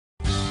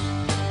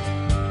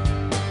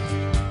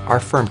Our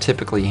firm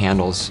typically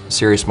handles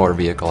serious motor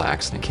vehicle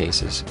accident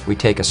cases. We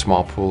take a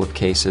small pool of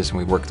cases and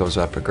we work those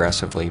up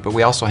aggressively, but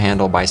we also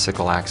handle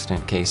bicycle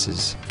accident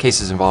cases,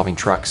 cases involving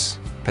trucks,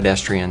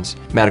 pedestrians,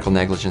 medical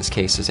negligence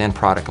cases, and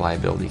product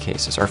liability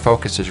cases. Our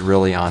focus is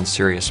really on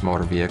serious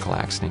motor vehicle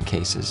accident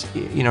cases.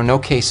 You know, no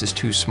case is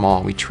too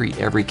small. We treat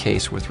every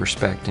case with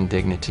respect and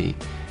dignity.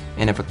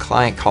 And if a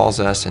client calls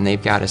us and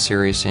they've got a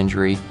serious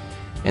injury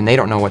and they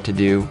don't know what to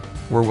do,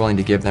 we're willing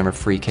to give them a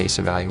free case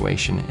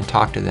evaluation and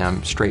talk to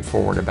them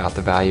straightforward about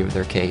the value of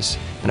their case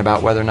and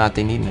about whether or not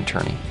they need an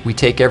attorney. We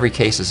take every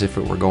case as if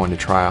it were going to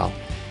trial,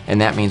 and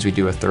that means we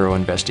do a thorough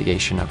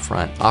investigation up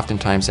front.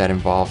 Oftentimes that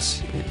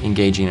involves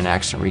engaging an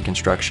accident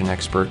reconstruction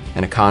expert,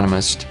 an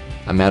economist,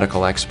 a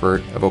medical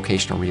expert, a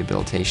vocational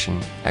rehabilitation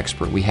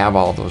expert. We have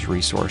all of those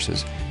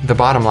resources. The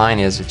bottom line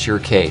is it's your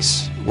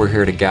case. We're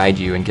here to guide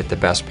you and get the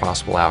best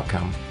possible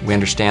outcome. We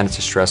understand it's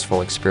a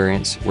stressful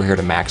experience. We're here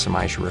to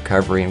maximize your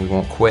recovery, and we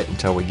won't quit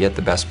until we get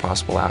the best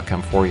possible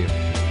outcome for you.